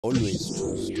Always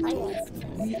trust.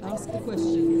 We ask the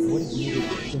question, What is needed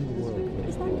in the world?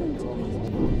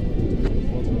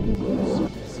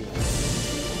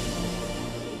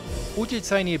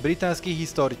 Utjecajni britanski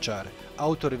historičar,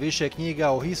 autor više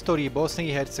knjiga o historiji Bosne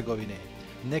i Hercegovine,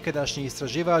 nekadašnji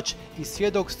istraživač i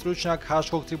svjedok-stručnjak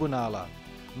Haškog tribunala.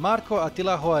 Marko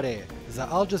Attila Hoare za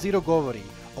Al Jazeeru govori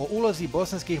o ulozi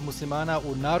bosanskih muslimana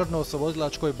u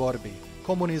narodno-oslobodilačkoj borbi,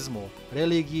 komunizmu,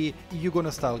 religiji i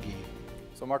jugonostalgiji.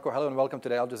 So Marko, hello and welcome to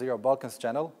the Al Jazeera Balkans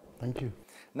channel. Thank you.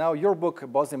 Now, your book,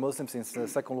 Bosnian Muslims since the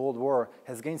Second World War,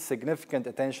 has gained significant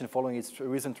attention following its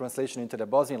recent translation into the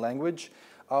Bosnian language.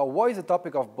 Why is the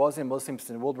topic of Bosnian Muslims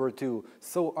in World War II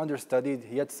so understudied,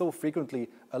 yet so frequently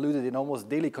alluded in almost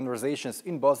daily conversations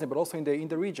in Bosnia, but also in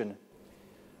the region?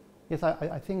 Yes,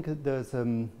 I think there's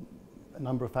a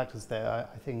number of factors there.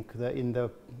 I think that in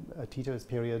the Tito's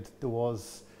period, there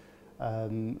was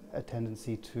a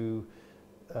tendency to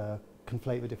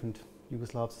conflate the different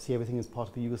Yugoslavs, see everything as part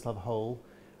of the Yugoslav whole.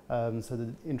 So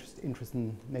the interest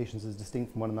in nations is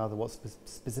distinct from one another. What's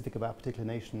specific about a particular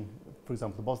nation, for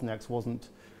example, the Bosniaks, wasn't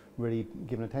really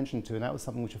given attention to, and that was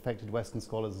something which affected Western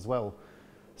scholars as well.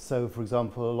 So, for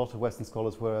example, a lot of Western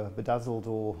scholars were bedazzled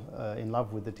or in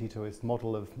love with the Titoist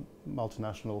model of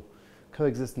multinational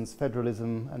coexistence,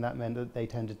 federalism, and that meant that they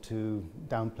tended to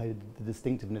downplay the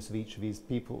distinctiveness of each of these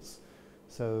peoples.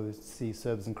 So see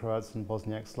Serbs and Croats and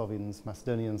Bosniaks, Slovenes,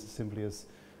 Macedonians simply as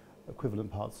equivalent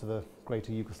parts of a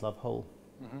greater Yugoslav whole.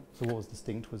 So what was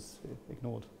distinct was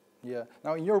ignored. Yeah.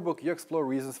 Now, in your book, you explore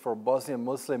reasons for Bosnian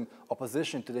Muslim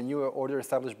opposition to the new order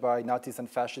established by Nazis and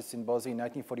fascists in Bosnia in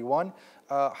 1941.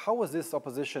 How was this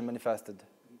opposition manifested?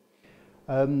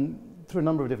 Through a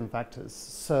number of different factors.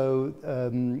 So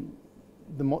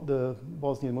the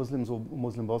Bosnian Muslims or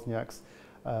Muslim Bosniaks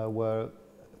were,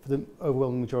 for the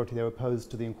overwhelming majority, they were opposed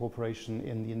to the incorporation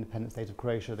in the independent state of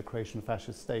Croatia, the Croatian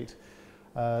fascist state.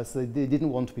 So they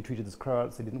didn't want to be treated as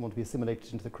Croats, they didn't want to be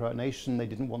assimilated into the Croat nation, they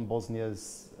didn't want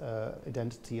Bosnia's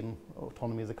identity and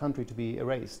autonomy as a country to be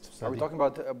erased. So are we talking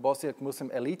about Bosniak Muslim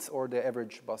elites or the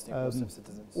average Bosniak Muslim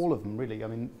citizens? All of them, really. I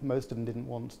mean, most of them didn't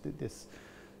want this.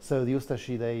 So the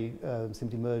Ustashi, they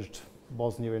simply merged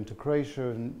Bosnia into Croatia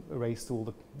and erased all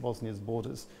the Bosnia's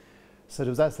borders. So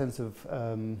there was that sense of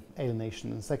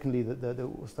alienation. And secondly, the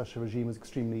Ustaša regime was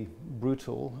extremely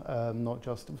brutal, not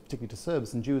just particularly to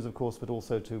Serbs and Jews, of course, but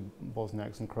also to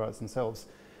Bosniaks and Croats themselves.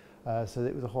 So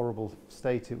it was a horrible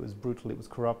state. It was brutal, it was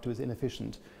corrupt, it was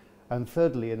inefficient. And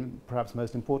thirdly, and perhaps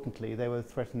most importantly, they were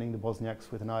threatening the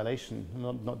Bosniaks with annihilation,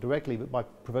 not directly, but by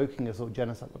provoking a sort of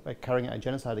genocide, by carrying out a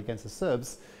genocide against the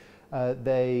Serbs.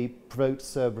 They provoked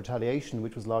Serb retaliation,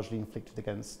 which was largely inflicted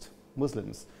against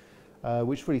Muslims.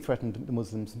 Which really threatened the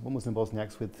Muslim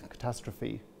Bosniaks with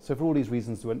catastrophe. So for all these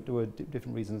reasons, there were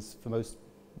different reasons for most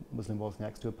Muslim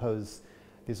Bosniaks to oppose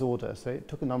this order. So it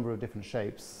took a number of different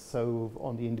shapes. So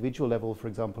on the individual level, for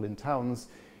example, in towns,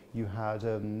 you had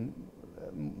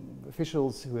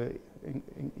officials who were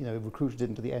recruited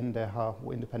into the NDH,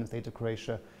 or independent state of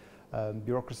Croatia.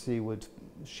 Bureaucracy would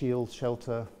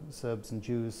shelter Serbs and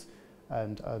Jews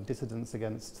and dissidents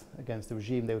against the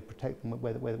regime. They would protect them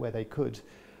where they could.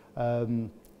 We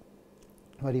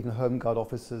had even Home Guard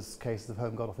officers, cases of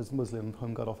Home Guard officers, Muslim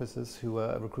Home Guard officers who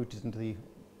were recruited into the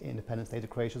independent state of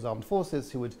Croatia's armed forces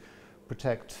who would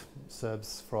protect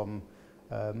Serbs from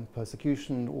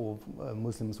persecution, or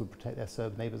Muslims would protect their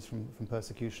Serb neighbours from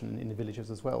persecution in the villages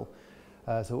as well.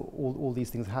 So all these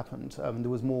things happened. There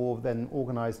was more than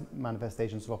organised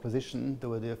manifestations of opposition. There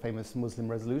were the famous Muslim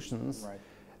resolutions,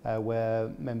 right, where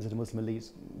members of the Muslim elite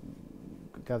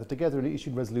gathered together and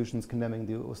issued resolutions condemning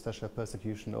the Ustaša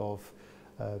persecution of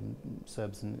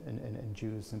Serbs and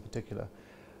Jews in particular.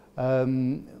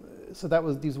 So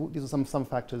these were some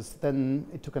factors. Then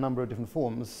it took a number of different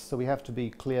forms. So we have to be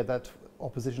clear that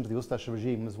opposition to the Ustaša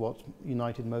regime was what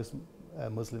united most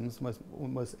Muslims,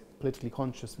 most politically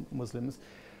conscious Muslims.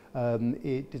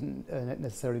 It didn't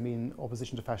necessarily mean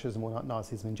opposition to fascism or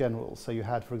Nazism in general. So you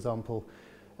had, for example,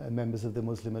 members of the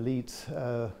Muslim elite,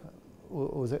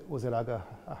 Oziraga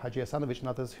Hadži Asanović and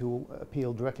others, who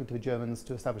appealed directly to the Germans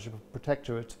to establish a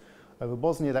protectorate over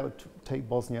Bosnia that would take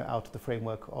Bosnia out of the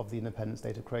framework of the independent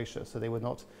state of Croatia. So they were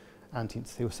not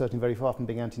they were certainly very far from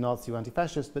being anti-Nazi or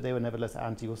anti-fascist, but they were nevertheless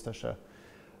anti-Ustaša.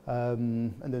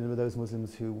 And then there were those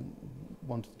Muslims who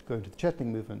wanted to go into the Chetnik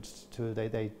movement.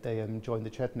 They joined the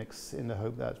Chetniks in the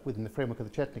hope that within the framework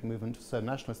of the Chetnik movement, Serb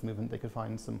nationalist movement, they could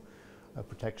find some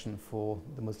protection for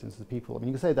the Muslims as a people. I mean,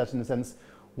 you can say that in a sense,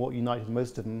 what united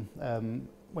most of them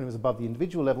when it was above the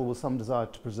individual level was some desire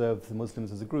to preserve the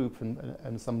Muslims as a group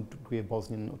and some degree of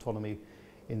Bosnian autonomy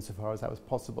insofar as that was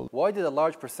possible. Why did a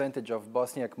large percentage of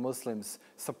Bosniak Muslims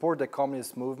support the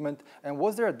communist movement? And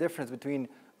was there a difference between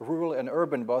rural and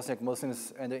urban Bosniak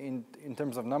Muslims and in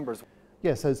terms of numbers?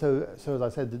 Yeah, so as I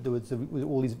said, there was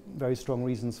all these very strong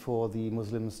reasons for the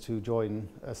Muslims to join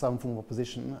some form of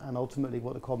opposition, and ultimately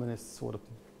what the communists or the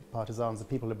partisans, the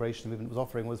People Liberation Movement was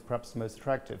offering was perhaps the most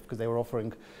attractive, because they were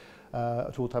offering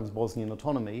at all times Bosnian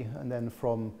autonomy, and then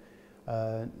from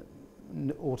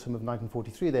autumn of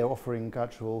 1943 they were offering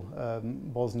actual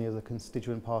Bosnia as a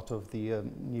constituent part of the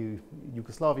new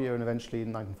Yugoslavia, and eventually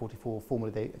in 1944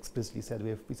 formally they explicitly said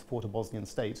we support a Bosnian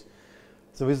state.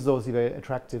 So this is obviously very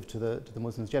attractive to the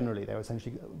Muslims generally. They were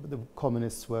essentially, the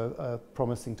communists were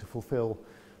promising to fulfill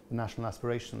the national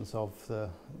aspirations of the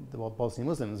Bosnian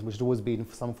Muslims, which had always been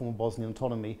for some form of Bosnian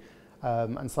autonomy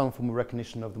and some form of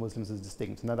recognition of the Muslims as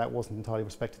distinct. Now that wasn't entirely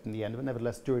respected in the end, but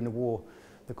nevertheless during the war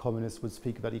the communists would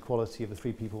speak about equality of the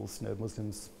three peoples,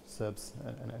 Muslims, Serbs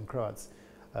and Croats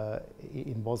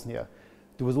in Bosnia.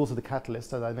 There was also the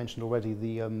catalyst, as I mentioned already,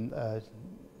 the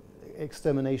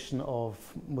extermination of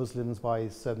Muslims by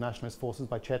Serb nationalist forces,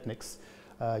 by Chetniks,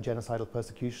 genocidal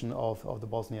persecution of the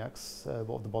Bosniaks,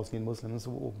 of the Bosnian Muslims,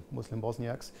 or Muslim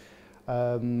Bosniaks.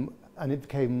 And it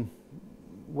became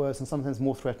worse and sometimes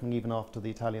more threatening even after the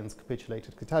Italians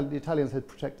capitulated. The Italians had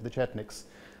protected the Chetniks,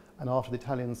 and after the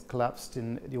Italians collapsed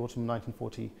in the autumn of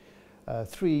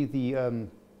 1943, the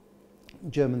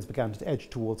Germans began to edge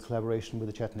towards collaboration with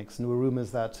the Chetniks, and there were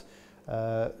rumours that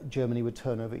Germany would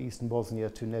turn over eastern Bosnia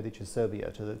to Nedic's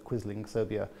Serbia, to the quisling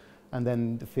Serbia, and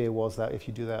then the fear was that if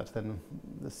you do that, then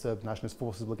the Serb nationalist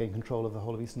forces will gain control of the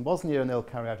whole of eastern Bosnia and they'll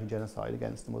carry out a genocide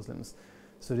against the Muslims.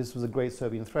 So this was a great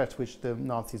Serbian threat which the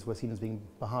Nazis were seen as being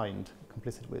behind,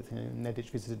 complicit with. Nedic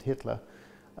visited Hitler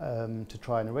to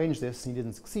try and arrange this, and he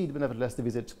didn't succeed, but nevertheless the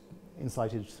visit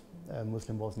incited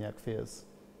Muslim Bosniak fears.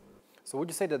 So would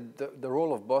you say that the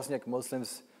role of Bosniak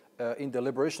Muslims in the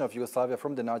liberation of Yugoslavia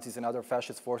from the Nazis and other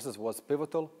fascist forces was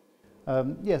pivotal?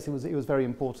 Yes, it was very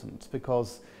important,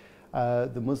 because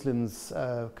the Muslims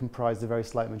comprised a very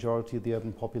slight majority of the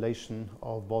urban population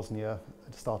of Bosnia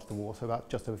at the start of the war, so about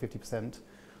just over 50%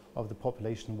 of the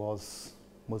population was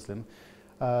Muslim.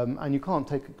 And you can't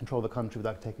take control of the country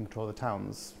without taking control of the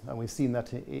towns, and we've seen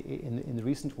that in the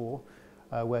recent war,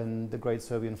 when the great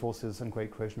Serbian forces and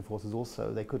great Croatian forces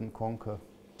also, they couldn't conquer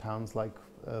towns like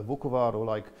Vukovar or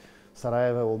like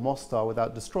Sarajevo or Mostar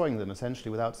without destroying them,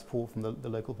 essentially, without support from the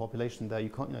local population there. You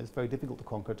can't, it's very difficult to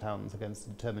conquer towns against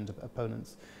determined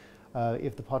opponents.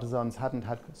 If the partisans hadn't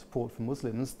had support from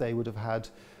Muslims, they would have had,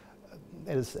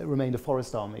 it remained a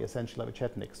forest army, essentially like the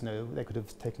Chetniks. They could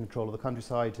have taken control of the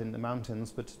countryside in the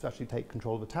mountains, but to actually take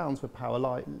control of the towns where power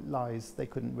lies, they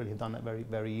couldn't really have done that very,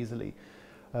 very easily.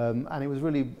 And it was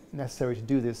really necessary to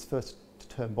do this, first to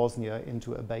turn Bosnia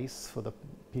into a base for the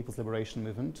People's Liberation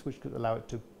Movement, which could allow it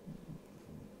to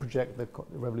project the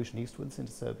revolution eastwards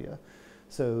into Serbia.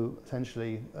 So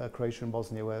essentially Croatia and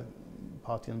Bosnia were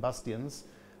partisan bastions.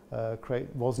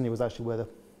 Bosnia was actually where the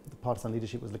partisan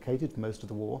leadership was located for most of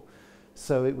the war.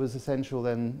 So it was essential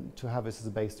then to have this as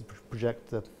a base to project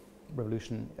the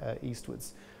revolution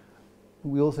eastwards.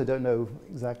 We also don't know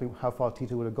exactly how far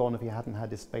Tito would have gone if he hadn't had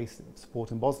this base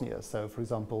support in Bosnia. So, for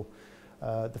example,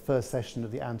 the first session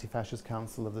of the Anti-Fascist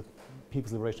Council of the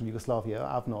People's Liberation of Yugoslavia,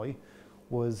 AVNOJ,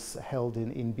 was held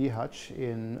in Bihać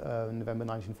in November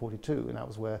 1942, and that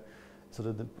was where sort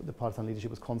of the partisan leadership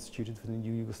was constituted for the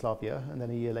new Yugoslavia. And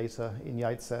then a year later in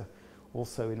Jazeera,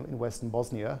 also in western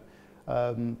Bosnia,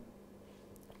 the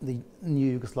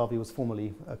new Yugoslavia was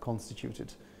formally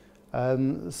constituted.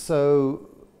 So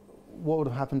what would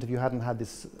have happened if you hadn't had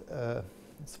this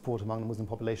support among the Muslim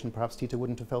population? Perhaps Tito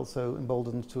wouldn't have felt so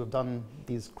emboldened to have done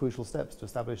these crucial steps to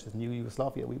establish this new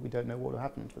Yugoslavia. We don't know what would have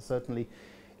happened, but certainly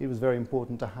it was very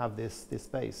important to have this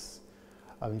base.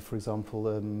 I mean, for example,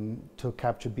 to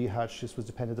capture Bihać, this was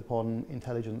dependent upon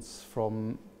intelligence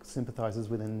from sympathizers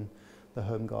within the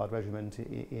Home Guard regiment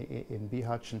in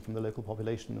Bihać and from the local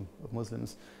population of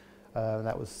Muslims.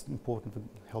 That was important for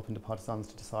helping the partisans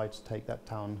to decide to take that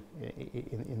town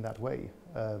in that way.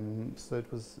 So it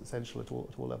was essential at all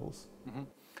levels. Mm-hmm.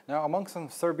 Now, among some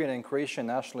Serbian and Croatian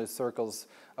nationalist circles,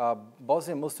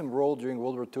 Bosnian Muslim role during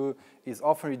World War II is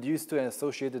often reduced to and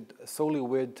associated solely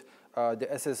with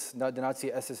the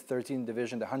Nazi SS-13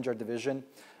 division, the Handjar division.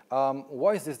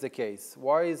 Why is this the case?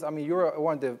 You're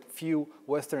one of the few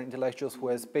Western intellectuals who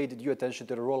has paid due attention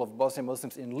to the role of Bosnian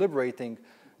Muslims in liberating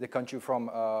the country from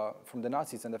the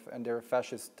Nazis and their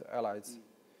fascist allies.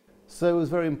 So it was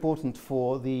very important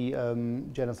for the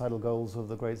genocidal goals of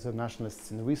the great Serb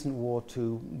nationalists in the recent war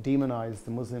to demonize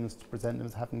the Muslims, to present them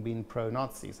as having been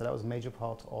pro-Nazi. So that was a major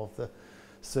part of the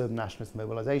Serb nationalist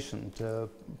mobilization to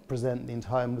present the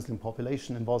entire Muslim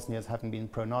population in Bosnia as having been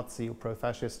pro-Nazi or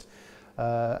pro-fascist,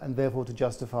 and therefore to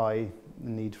justify the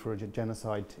need for a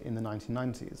genocide in the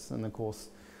 1990s. And of course,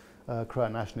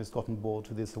 Croat nationalists got on board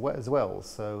with this as well.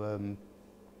 So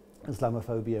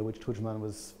Islamophobia, which Tudjman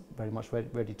was very much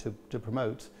ready to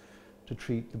promote, to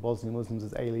treat the Bosnian Muslims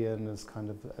as alien, as kind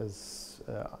of as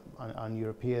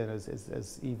un-European,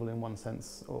 as evil in one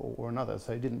sense or another.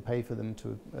 So it didn't pay for them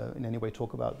to in any way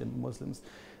talk about the Muslims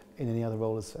in any other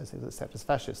role except as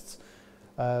fascists.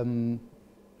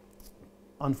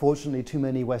 Unfortunately, too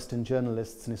many Western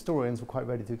journalists and historians were quite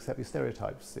ready to accept these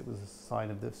stereotypes. It was a sign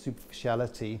of the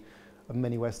superficiality of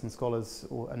many Western scholars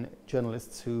and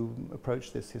journalists who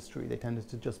approached this history. They tended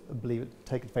to just believe it,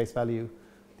 take at face value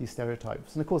these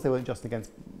stereotypes. And of course they weren't just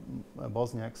against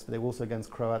Bosniaks, but they were also against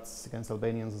Croats, against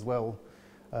Albanians as well.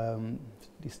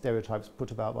 These stereotypes put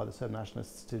about by the Serb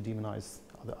nationalists to demonize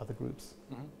other groups.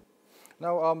 Mm-hmm.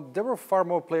 Now, there were far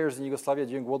more players in Yugoslavia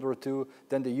during World War II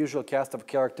than the usual cast of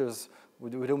characters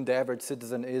with whom the average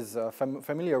citizen is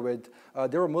familiar with.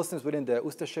 There were Muslims within the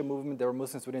Ustaše movement, there were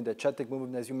Muslims within the Chetnik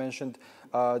movement, as you mentioned.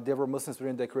 There were Muslims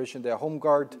within the Croatian, the Home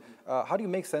Guard. How do you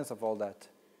make sense of all that?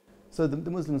 So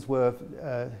the Muslims were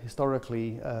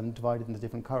historically divided into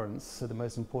different currents. So the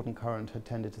most important current had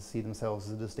tended to see themselves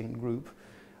as a distinct group.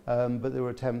 But there were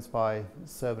attempts by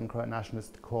Serb and Croat nationalists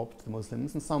to co-opt the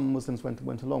Muslims, and some Muslims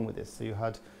went along with this. So you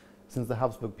had, since the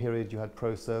Habsburg period, you had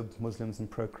pro-Serb Muslims and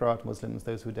pro-Croat Muslims,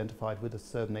 those who identified with the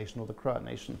Serb nation or the Croat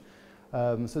nation.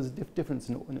 So there's a difference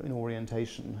in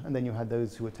orientation. And then you had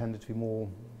those who tended to be more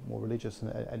religious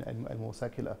and more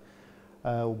secular,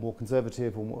 or more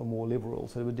conservative or more liberal.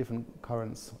 So there were different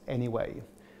currents anyway.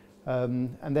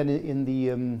 And then in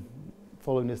the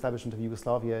following the establishment of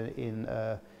Yugoslavia in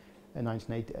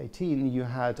 1918, you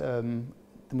had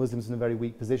the Muslims in a very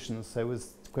weak position, so it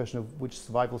was a question of which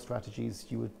survival strategies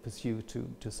you would pursue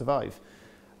to survive.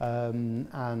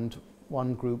 And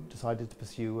one group decided to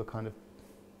pursue a kind of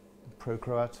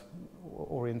pro-Croat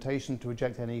orientation, to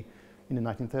reject any, in the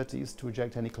 1930s, to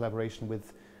reject any collaboration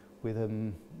with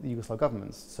the Yugoslav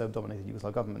governments, Serb-dominated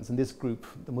Yugoslav governments. And this group,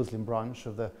 the Muslim branch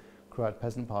of the Croat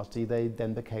Peasant Party, they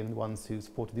then became the ones who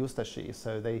supported the Ustaše.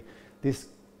 So this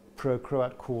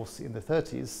pro-Croat course in the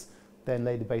 30s then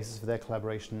laid the basis for their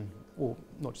collaboration, or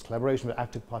not just collaboration, but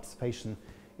active participation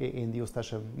in the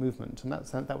Ustaše movement. And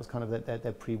that was kind of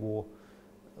their pre-war,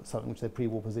 something which their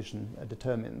pre-war position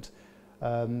determined.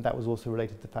 That was also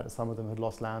related to the fact that some of them had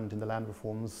lost land in the land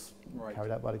reforms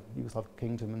carried out by the Yugoslav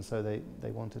kingdom, and so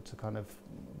they wanted to kind of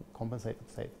compensate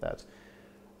for that.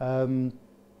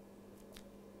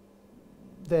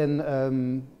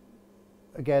 Then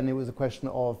again, it was a question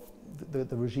of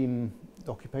the regime,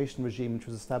 the occupation regime, which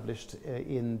was established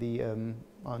in the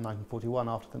 1941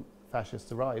 after the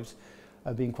fascists arrived,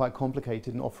 being quite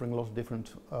complicated and offering a lot of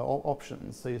different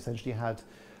options. So you essentially had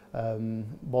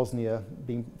Bosnia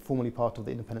being formerly part of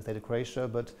the independent state of Croatia,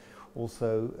 but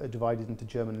also divided into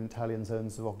German and Italian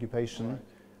zones of occupation,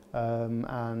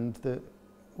 and the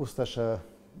Ustaše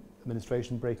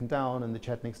administration breaking down and the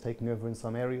Chetniks taking over in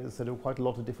some areas. So there were quite a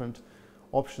lot of different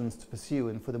options to pursue,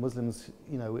 and for the Muslims,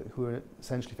 who were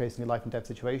essentially facing a life and death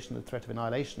situation, the threat of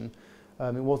annihilation,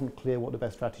 it wasn't clear what the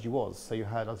best strategy was. So you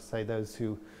had, as I say, those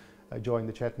who joined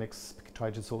the Chetniks,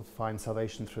 tried to sort of find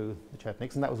salvation through the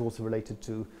Chetniks, and that was also related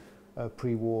to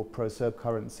pre-war pro-Serb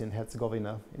currents in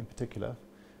Herzegovina in particular,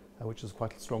 which is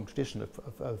quite a strong tradition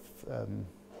of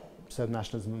Serb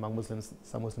nationalism among Muslims,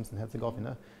 some Muslims in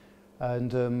Herzegovina.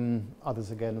 And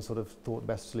others again sort of thought the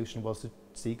best solution was to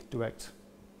seek direct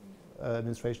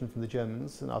administration from the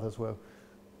Germans, and others were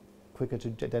quicker to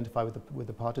identify with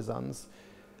the partisans.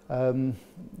 There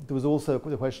was also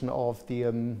the question of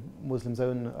the Muslims'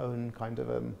 own kind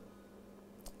of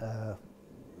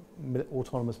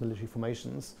autonomous military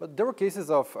formations. But there were cases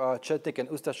of Chetnik and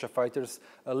Ustaše fighters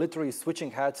literally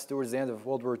switching hats towards the end of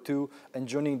World War II and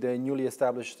joining the newly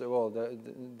established,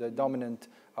 the dominant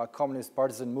communist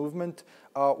partisan movement.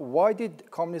 Why did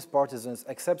communist partisans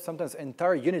accept sometimes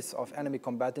entire units of enemy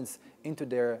combatants into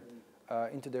their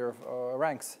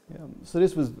ranks? Yeah. So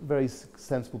this was very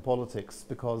sensible politics,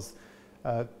 because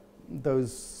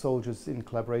those soldiers in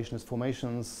collaborationist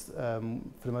formations,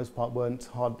 for the most part,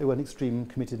 they weren't extreme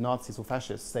committed Nazis or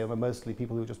fascists. They were mostly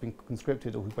people who had just been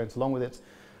conscripted or who went along with it,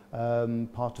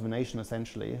 part of a nation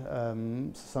essentially.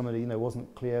 Somebody,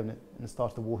 wasn't clear in the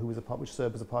start of the war which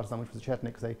Serb was a partisan, which was a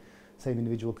Chetnik, because the same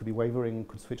individual could be wavering,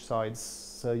 could switch sides.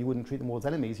 So you wouldn't treat them all as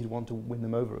enemies. You'd want to win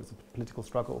them over. It was a political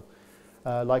struggle.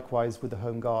 Likewise with the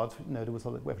Home Guard, there was,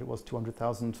 whatever it was,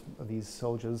 200,000 of these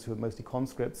soldiers who were mostly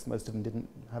conscripts. Most of them didn't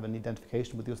have any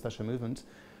identification with the Ustaše movement.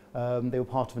 They were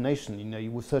part of a nation. You know,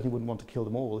 you certainly wouldn't want to kill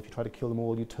them all. If you try to kill them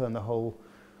all, you turn the whole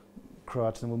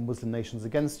Croat and Muslim nations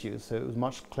against you. So it was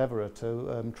much cleverer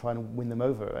to try and win them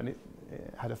over, and it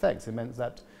had effects. It meant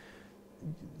that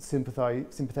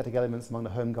sympathetic elements among the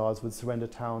home guards would surrender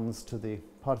towns to the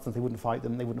partisans. They wouldn't fight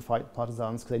them. They wouldn't fight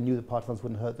partisans because they knew the partisans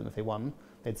wouldn't hurt them if they won.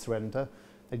 They'd surrender.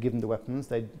 They'd give them the weapons.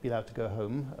 They'd be allowed to go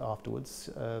home afterwards.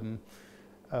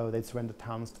 They'd surrender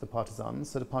towns to the partisans.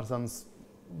 So the partisans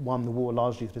won the war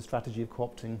largely through the strategy of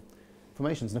co-opting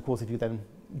formations. And of course, if you then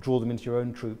draw them into your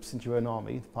own troops, into your own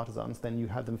army, the partisans, then you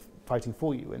had them fighting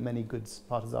for you. And many good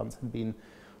partisans had been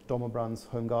Domobrands,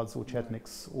 home guards, or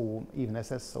Chetniks, or even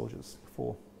SS soldiers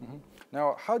before. Mm-hmm.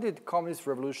 Now, how did communist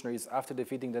revolutionaries, after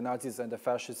defeating the Nazis and the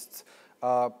fascists,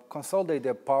 consolidate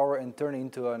their power and turn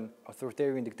into an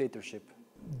authoritarian dictatorship?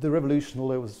 The revolution,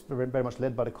 although it was very much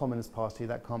led by the Communist Party,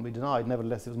 that can't be denied.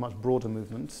 Nevertheless, it was a much broader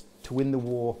movement. To win the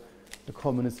war, the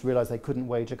communists realized they couldn't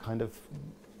wage a kind of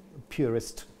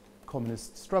purist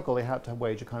communist struggle. They had to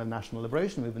wage a kind of national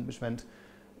liberation movement, which meant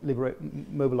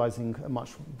mobilizing a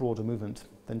much broader movement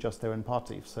than just their own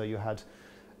party. So you had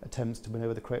attempts to win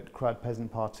over the Croat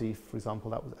Peasant Party, for example.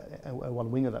 That was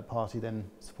one wing of that party then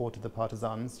supported the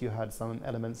partisans. You had some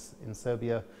elements in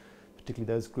Serbia, particularly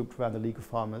those grouped around the League of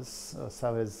Farmers,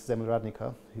 Savez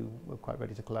Zemljoradnika, who were quite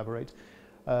ready to collaborate.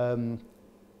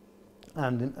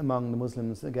 And among the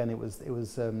Muslims, again, it was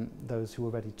those who were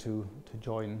ready to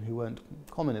join, who weren't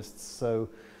communists. So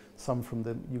some from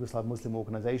the Yugoslav Muslim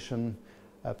organization,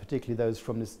 particularly those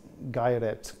from this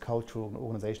Gajeret cultural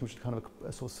organization, which is kind of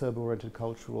a sort of Serb-oriented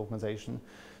cultural organization.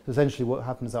 So essentially what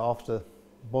happened is that after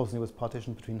Bosnia was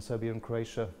partitioned between Serbia and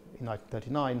Croatia in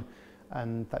 1939,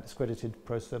 and that discredited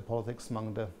pro-Serb politics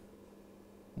among the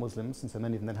Muslims, and so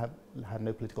many of them then had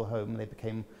no political home, and they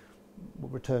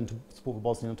returned to support for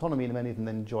Bosnian autonomy, and many of them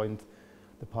then joined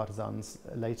the partisans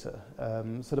later.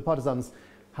 So the partisans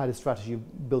had a strategy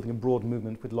of building a broad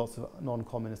movement with lots of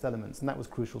non-communist elements, and that was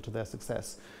crucial to their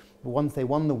success. But once they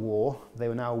won the war, they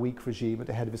were now a weak regime at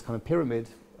the head of this kind of pyramid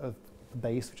of the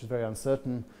base, which was very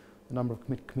uncertain. The number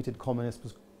of committed communists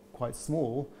was quite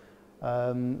small,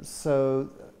 so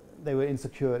they were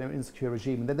insecure. They were an insecure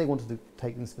regime, and then they wanted to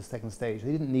take things to the second stage.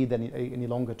 They didn't need any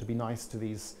longer to be nice to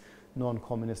these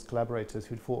non-communist collaborators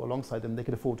who'd fought alongside them. They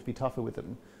could afford to be tougher with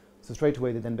them. So straight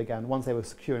away they then began, once they were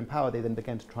secure in power, they then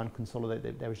began to try and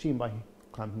consolidate their regime by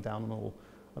clamping down on all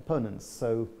opponents.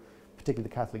 So particularly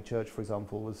the Catholic Church, for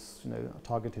example, was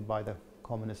targeted by the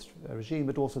communist regime,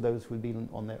 but also those who had been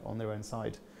on their own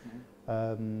side.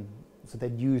 Mm-hmm. So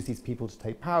they'd use these people to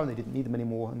take power, and they didn't need them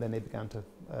anymore, and then they began to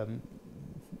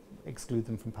exclude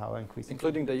them from power increasingly.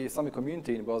 Including the Islamic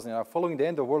community in Bosnia. Following the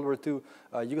end of World War II,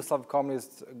 the Yugoslav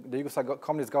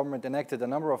communist government enacted a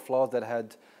number of laws that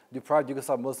had deprived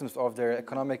Yugoslav Muslims of their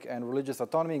economic and religious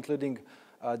autonomy, including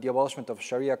the abolishment of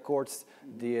Sharia courts,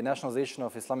 the nationalization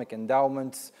of Islamic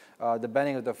endowments, the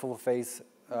banning of the full-face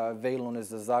veil known as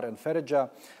the Zar and Fereja.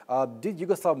 Did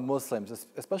Yugoslav Muslims,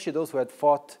 especially those who had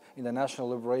fought in the national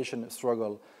liberation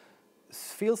struggle,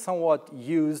 feel somewhat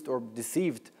used or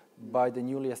deceived by the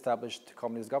newly established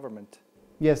communist government?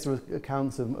 Yes, there were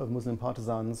accounts of Muslim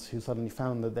partisans who suddenly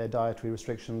found that their dietary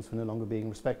restrictions were no longer being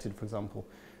respected, for example,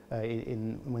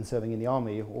 when serving in the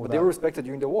army. Or but they were respected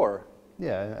during the war.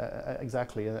 Yeah,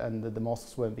 exactly, and the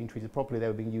mosques weren't being treated properly. They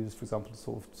were being used, for example, to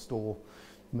sort of store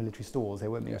military stores. They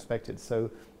weren't being respected.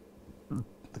 So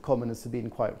the communists had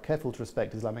been quite careful to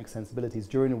respect Islamic sensibilities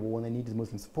during the war, and they needed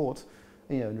Muslim support.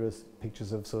 There was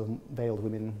pictures of sort of veiled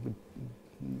women with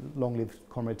 "Long live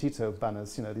Comrade Tito"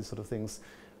 banners, these sort of things.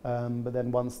 But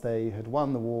then once they had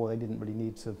won the war, they didn't really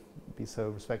need to be so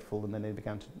respectful, and then they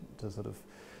began to sort of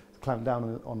clamp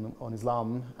down on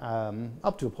Islam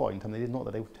up to a point. I mean, not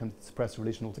that they attempted to suppress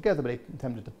religion altogether, but they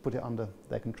attempted to put it under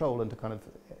their control and to kind of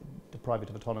deprive it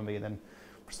of autonomy, and then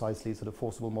precisely sort of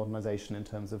forcible modernization in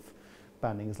terms of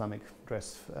banning Islamic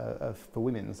dress for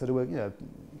women. So there were,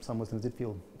 some Muslims did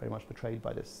feel very much betrayed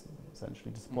by this,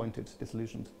 essentially disappointed,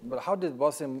 disillusioned. But how did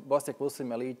Bosniak Muslim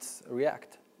elites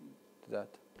react to that?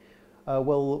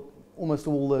 Well, almost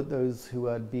all those who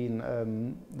had been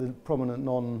the prominent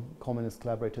non-communist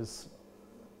collaborators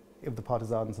of the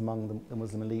partisans among the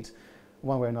Muslim elite,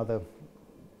 one way or another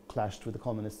clashed with the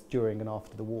communists during and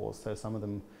after the war. So some of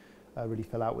them really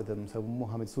fell out with them. So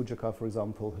Mohammed Suđaka, for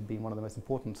example, had been one of the most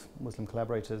important Muslim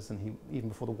collaborators, and he, even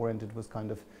before the war ended, was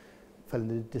kind of fell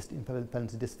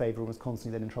into disfavor and was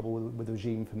constantly then in trouble with the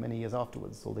regime for many years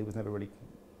afterwards. Although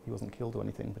he wasn't killed or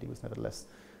anything, but he was nevertheless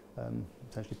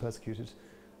essentially persecuted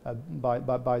by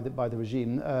the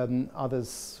regime.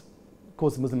 Others, of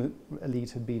course, the Muslim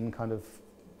elite had been kind of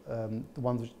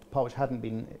the part which hadn't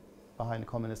been behind the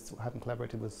communists, hadn't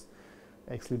collaborated, was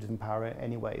excluded from power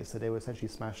anyway, so they were essentially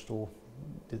smashed or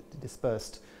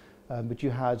dispersed. But you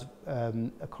had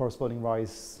a corresponding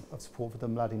rise of support for the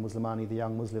Mladi Muslimani, the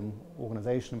Young Muslim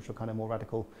organization, which were kind of more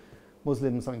radical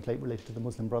Muslims, something related to the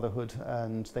Muslim Brotherhood,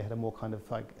 and they had a more kind of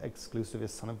like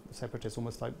exclusivist, kind of separatist,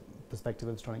 almost like perspective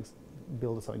of trying to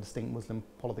build a something distinct Muslim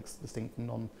politics, distinct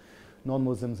from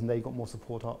non-Muslims, and they got more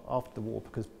support after the war,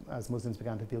 because as Muslims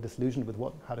began to feel disillusioned with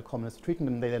how the communists were treating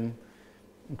them, they then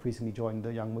increasingly joined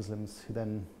the Young Muslims, who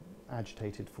then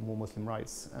agitated for more Muslim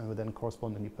rights and were then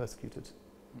correspondingly persecuted.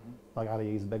 Like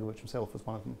Ali Izetbegovic himself was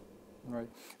one of them. Right.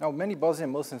 Now, many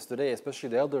Bosnian Muslims today, especially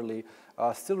the elderly,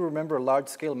 still remember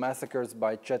large-scale massacres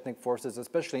by Chetnik forces,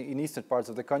 especially in eastern parts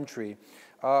of the country.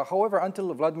 However,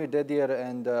 until Vladimir Dedijer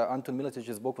and Antun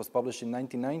Miletic's book was published in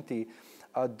 1990,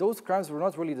 those crimes were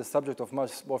not really the subject of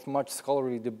much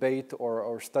scholarly debate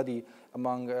or study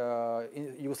among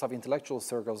Yugoslav intellectual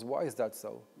circles. Why is that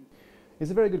so?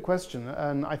 It's a very good question,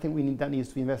 and I think that needs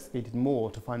to be investigated more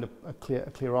to find a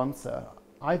clear answer.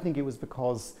 I think it was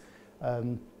because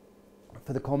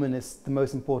for the communists, the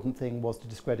most important thing was to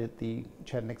discredit the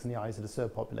Chetniks in the eyes of the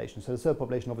Serb population. So the Serb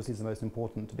population obviously is the most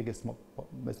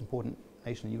important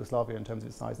nation in Yugoslavia in terms of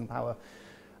its size and power.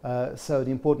 So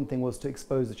the important thing was to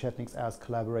expose the Chetniks as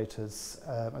collaborators,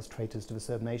 as traitors to the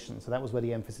Serb nation. So that was where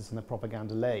the emphasis on the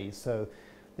propaganda lay. So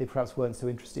they perhaps weren't so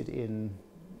interested in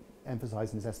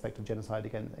emphasizing this aspect of genocide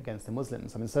against the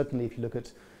Muslims. I mean, certainly if you look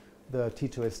at the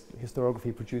Titoist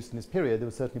historiography produced in this period, there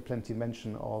was certainly plenty of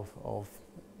mention of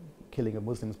killing of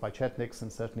Muslims by Chetniks,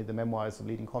 and certainly the memoirs of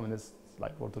leading communists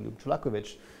like Rodoljub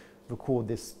Čolaković record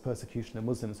this persecution of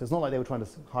Muslims. So it's not like they were trying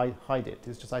to hide it.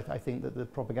 It's just I think that the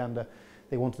propaganda,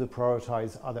 they wanted to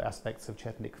prioritize other aspects of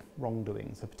Chetnik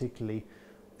wrongdoing, so particularly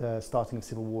the starting of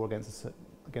civil war against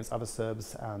other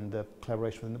Serbs and the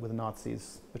collaboration with the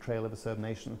Nazis, betrayal of the Serb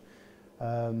nation,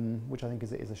 which I think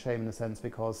is a shame in a sense,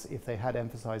 because if they had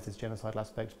emphasized this genocidal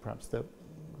aspect, perhaps the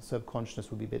Serb consciousness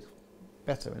would be a bit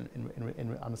better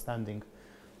in understanding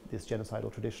this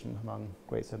genocidal tradition among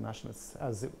great Serb nationalists,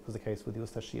 as it was the case with the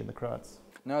Ustashi and the Croats.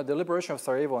 Now, the liberation of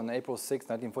Sarajevo on April 6,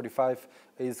 1945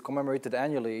 is commemorated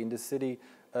annually in the city.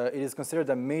 It is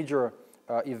considered a major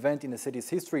event in the city's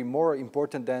history, more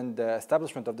important than the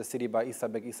establishment of the city by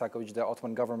Isabek Isaković, the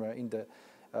Ottoman governor in the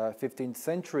 15th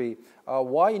century.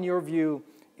 Why, in your view,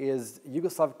 is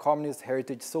Yugoslav communist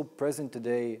heritage so present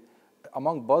today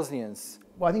among Bosnians?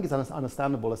 Well, I think it's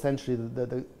understandable. Essentially,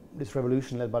 this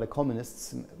revolution led by the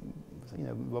communists,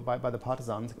 by the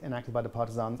partisans, enacted by the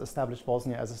partisans, established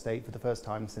Bosnia as a state for the first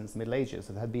time since the Middle Ages.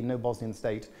 So there had been no Bosnian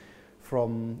state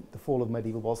from the fall of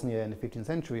medieval Bosnia in the 15th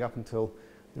century up until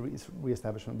the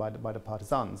re-establishment by the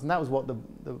partisans. And that was what the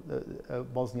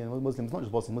Bosnian Muslims, not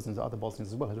just Bosnian Muslims, but other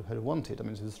Bosnians as well, had wanted. I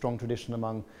mean, there's a strong tradition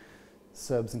among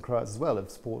Serbs and Croats as well of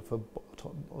support for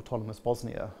autonomous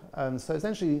Bosnia. So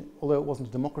essentially, although it wasn't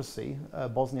a democracy,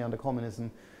 Bosnia under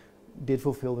communism did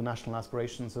fulfill the national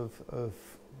aspirations of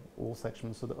all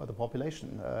sections of the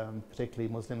population, particularly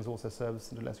Muslims, also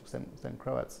Serbs, and to a lesser extent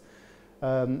Croats.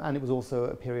 And it was also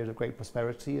a period of great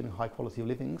prosperity and high quality of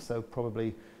living, so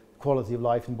probably quality of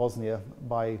life in Bosnia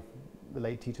by the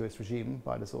late Titoist regime,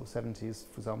 by the sort of 70s,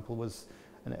 for example,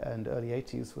 and early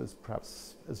 80s was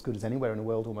perhaps as good as anywhere in the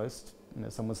world almost.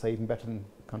 Some would say even better than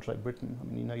a country like Britain. I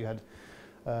mean, you had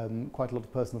quite a lot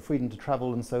of personal freedom to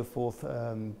travel and so forth.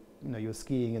 You were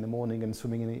skiing in the morning and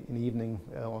swimming in the evening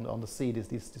on the sea. There's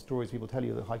these stories people tell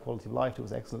you, the high quality of life, it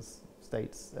was excellent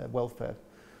states, welfare,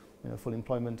 full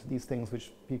employment, these things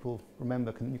which people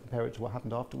remember. You compare it to what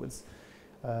happened afterwards.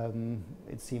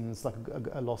 It seems like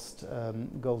a lost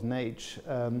golden age.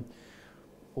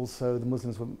 Also, the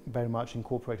Muslims were very much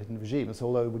incorporated in the regime. So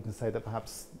although we can say that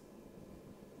perhaps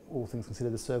all things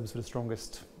considered, the Serbs were the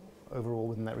strongest overall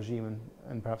within that regime,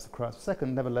 and perhaps the Croats were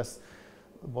second, nevertheless,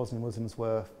 Bosnian Muslims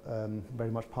were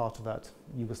very much part of that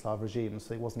Yugoslav regime.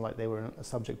 So it wasn't like they were a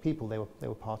subject people, they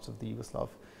were part of the Yugoslav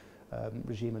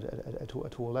regime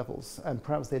at all levels. And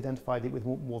perhaps they identified it with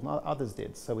more than others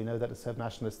did. So we know that the Serb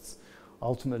nationalists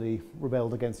ultimately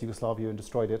rebelled against Yugoslavia and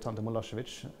destroyed it under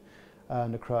Milosevic.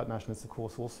 And the Croat nationalists, of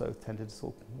course, also tended to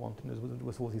sort of want, there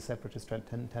was all these separatist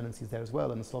tendencies there as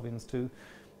well, and the Slovenes too.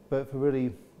 But for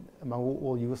really, among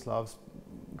all Yugoslavs,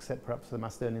 except perhaps the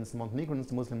Macedonians and Montenegrins,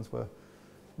 the Muslims were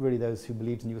really those who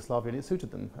believed in Yugoslavia, and it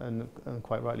suited them, and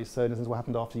quite rightly so. In a sense, what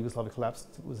happened after Yugoslavia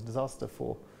collapsed was a disaster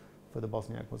for the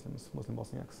Bosniak Muslims, Muslim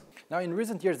Bosniaks. Now, in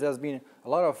recent years, there's been a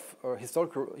lot of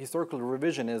historical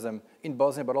revisionism in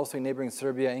Bosnia, but also in neighboring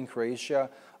Serbia and Croatia.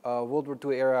 World War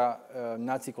II era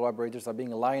Nazi collaborators are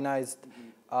being lionized.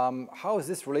 How is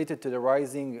this related to the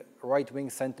rising right-wing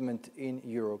sentiment in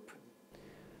Europe?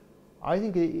 I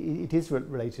think it is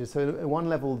related. So at one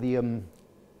level, the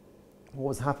what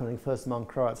was happening first among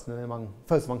Croats and then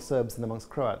first among Serbs and amongst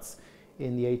Croats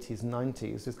in the 80s and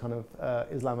 90s, this kind of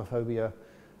Islamophobia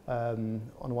on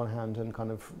one hand and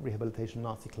kind of rehabilitation of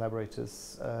Nazi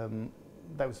collaborators.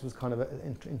 That was kind of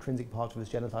an intrinsic part of his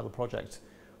genocidal project,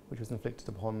 which was inflicted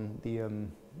upon the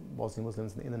Bosnian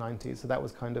Muslims in the 90s. So that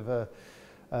was kind of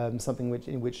something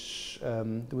in which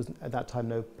there was at that time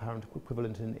no apparent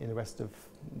equivalent in the rest of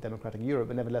democratic Europe,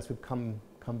 but nevertheless we've come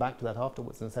back to that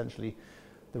afterwards, and essentially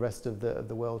the rest of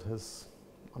the world has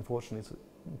unfortunately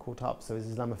caught up. So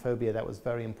Islamophobia, that was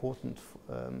very important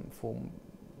for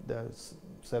the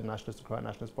Serb nationalist and Croat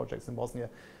nationalist projects in Bosnia,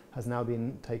 has now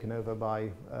been taken over by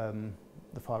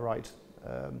the far right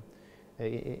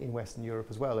in Western Europe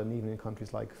as well, and even in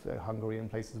countries like Hungary and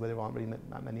places where there aren't really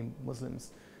that many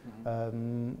Muslims.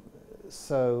 And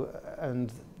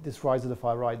this rise of the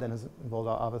far right then has involved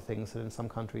other things that in some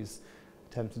countries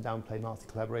attempt to downplay Nazi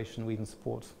collaboration. We even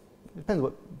support, it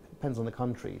depends on the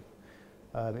country.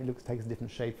 It takes a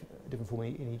different shape, a different form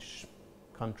in each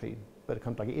country. But a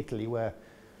country like Italy, where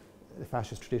the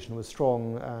fascist tradition was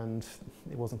strong and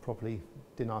it wasn't properly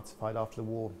denazified after the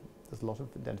war, there's a lot of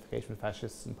identification with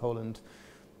fascists. In Poland,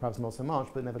 perhaps not so much,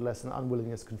 but nevertheless an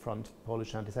unwillingness to confront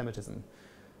Polish anti-Semitism.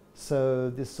 So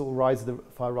this sort of rise of the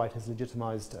far right has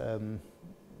legitimized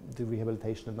the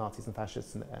rehabilitation of Nazis and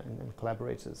fascists and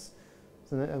collaborators.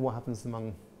 So and what happens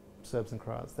among Serbs and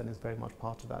Croats then is very much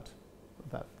part of that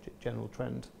general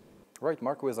trend. Right,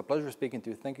 Marko, it was a pleasure speaking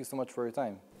to you. Thank you so much for your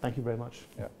time. Thank you very much.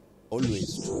 Yeah.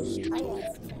 Always trust.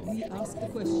 We ask the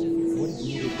question. What is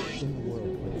needed